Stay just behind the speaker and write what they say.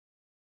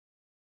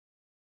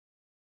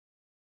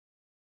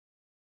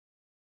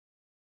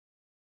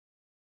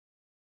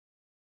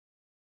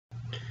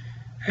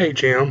Hey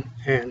Jim,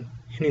 and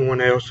anyone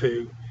else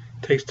who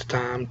takes the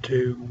time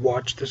to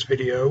watch this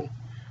video.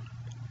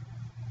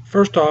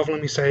 First off,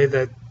 let me say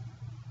that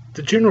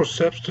the general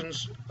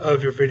substance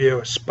of your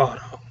video is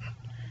spot on.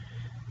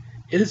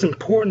 It is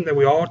important that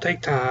we all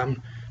take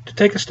time to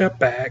take a step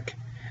back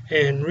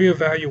and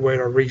reevaluate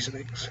our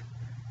reasonings.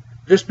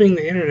 This being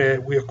the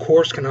internet, we of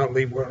course cannot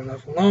leave well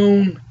enough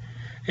alone,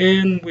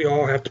 and we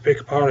all have to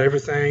pick apart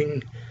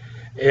everything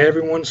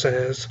everyone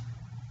says.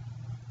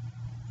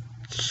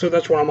 So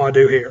that's what I'm going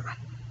to do here.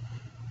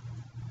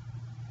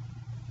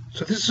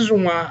 So this is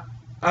why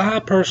I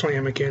personally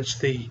am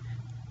against the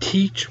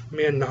Teach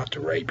Men Not to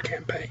Rape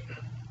campaign.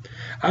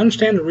 I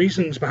understand the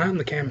reasons behind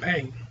the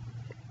campaign.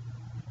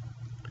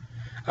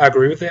 I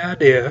agree with the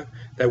idea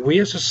that we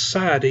as a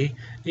society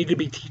need to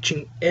be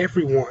teaching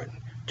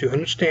everyone to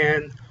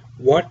understand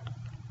what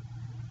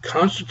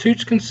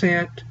constitutes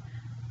consent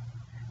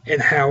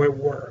and how it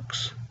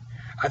works.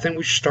 I think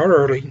we should start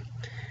early,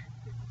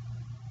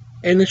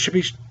 and it should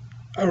be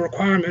a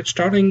requirement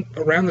starting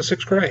around the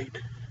 6th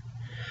grade.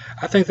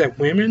 I think that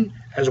women,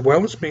 as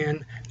well as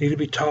men, need to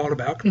be taught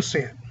about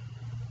consent.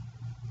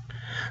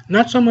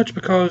 Not so much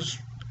because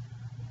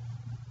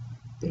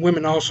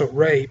women also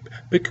rape,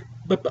 but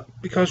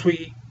because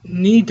we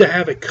need to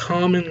have a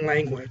common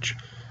language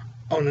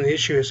on an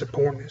issue as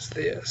important as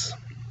this.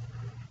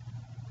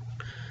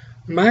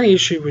 My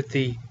issue with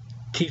the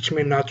Teach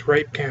Men Not to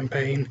Rape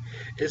campaign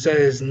is that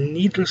it is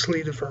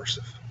needlessly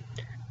divisive,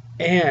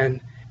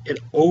 and it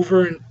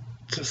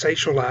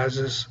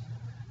over-sensationalizes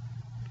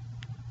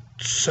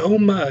so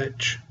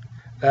much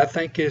that I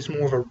think it is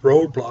more of a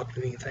roadblock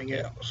than anything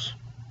else.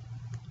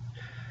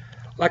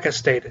 Like I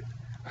stated,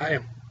 I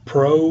am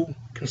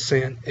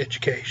pro-consent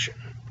education,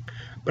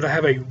 but I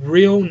have a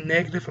real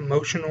negative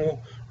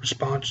emotional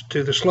response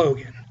to the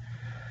slogan.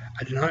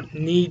 I do not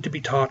need to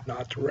be taught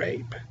not to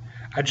rape.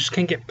 I just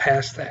can't get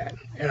past that,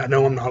 and I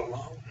know I'm not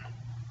alone.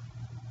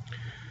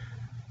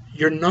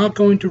 You're not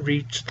going to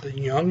reach the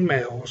young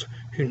males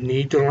who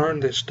need to learn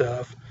this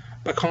stuff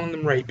by calling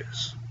them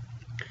rapists.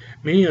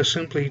 Many are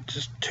simply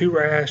just too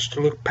rash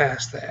to look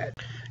past that.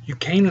 You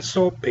can't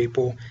insult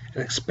people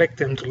and expect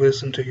them to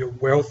listen to your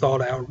well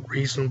thought out,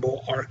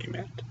 reasonable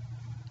argument.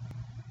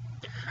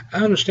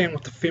 I understand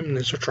what the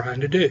feminists are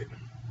trying to do.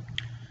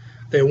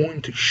 They're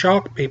wanting to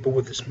shock people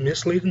with this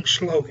misleading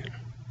slogan.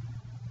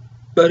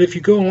 But if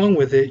you go along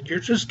with it, you're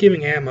just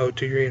giving ammo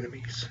to your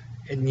enemies.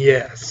 And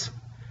yes,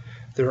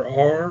 there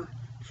are,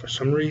 for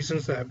some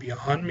reasons that are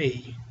beyond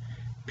me,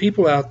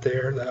 people out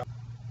there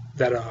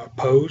that are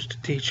opposed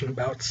to teaching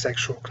about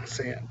sexual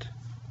consent.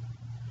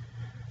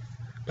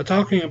 But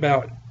talking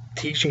about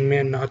teaching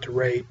men not to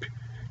rape,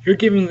 you're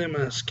giving them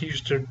an excuse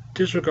to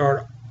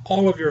disregard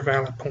all of your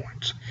valid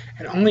points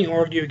and only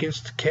argue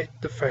against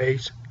the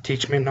phrase,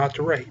 teach men not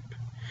to rape.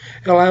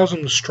 It allows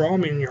them to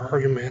strawman your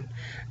argument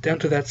down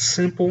to that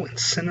simple,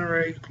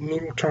 incendiary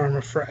little term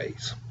or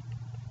phrase.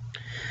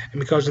 And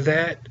because of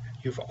that,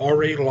 you've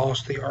already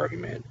lost the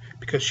argument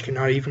because you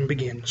cannot even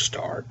begin to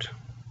start.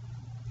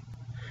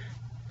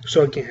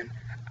 So again,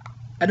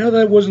 I know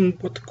that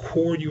wasn't what the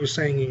core you were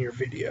saying in your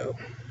video.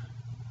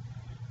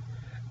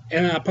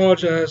 And I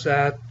apologize,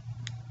 I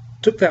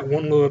took that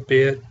one little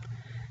bit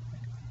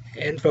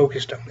and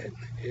focused on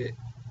it.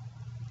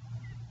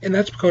 And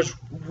that's because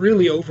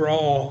really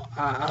overall,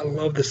 I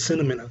love the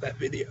sentiment of that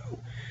video.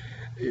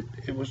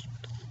 It was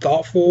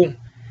thoughtful,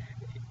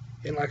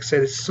 and like I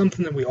said, it's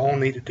something that we all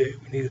need to do.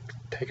 We need to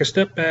take a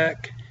step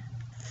back,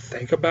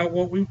 think about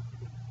what we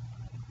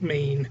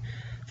mean,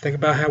 think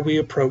about how we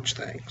approach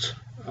things.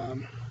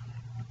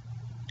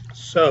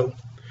 So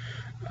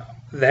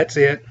that's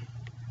it,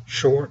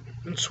 short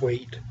and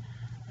sweet.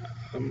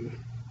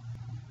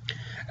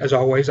 As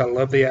always, I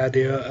love the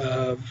idea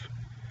of